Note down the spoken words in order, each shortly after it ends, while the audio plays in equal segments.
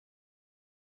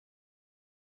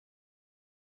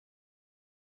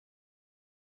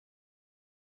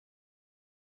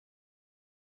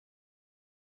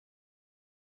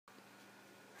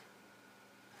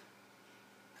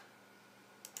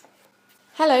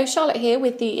Hello, Charlotte here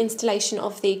with the installation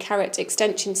of the Carat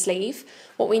extension sleeve.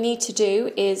 What we need to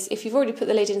do is, if you've already put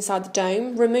the lid inside the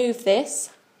dome, remove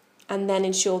this and then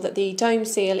ensure that the dome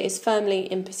seal is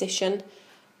firmly in position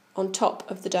on top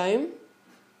of the dome.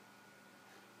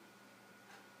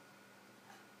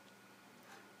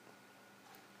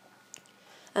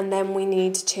 And then we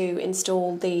need to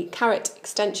install the Carat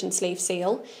extension sleeve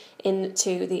seal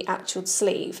into the actual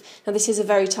sleeve. Now this is a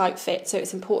very tight fit, so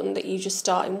it's important that you just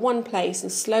start in one place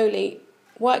and slowly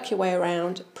work your way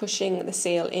around, pushing the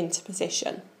seal into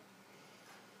position.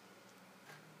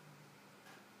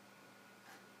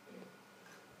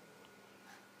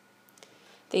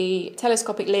 The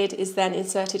telescopic lid is then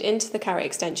inserted into the Carat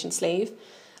extension sleeve.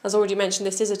 As already mentioned,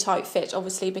 this is a tight fit,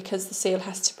 obviously, because the seal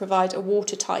has to provide a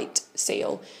watertight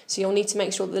seal. So you'll need to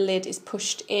make sure the lid is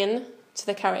pushed in to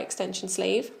the Carat extension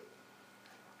sleeve.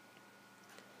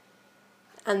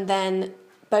 And then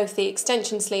both the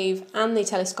extension sleeve and the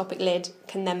telescopic lid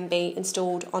can then be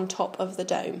installed on top of the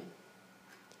dome.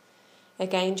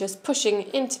 Again, just pushing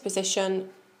into position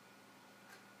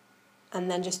and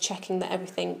then just checking that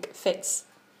everything fits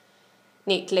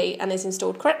neatly and is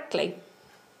installed correctly.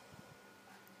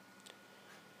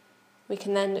 We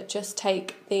can then just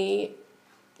take the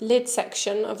lid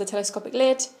section of the telescopic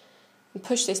lid and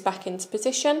push this back into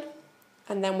position,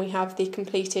 and then we have the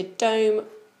completed dome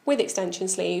with extension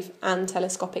sleeve and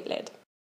telescopic lid.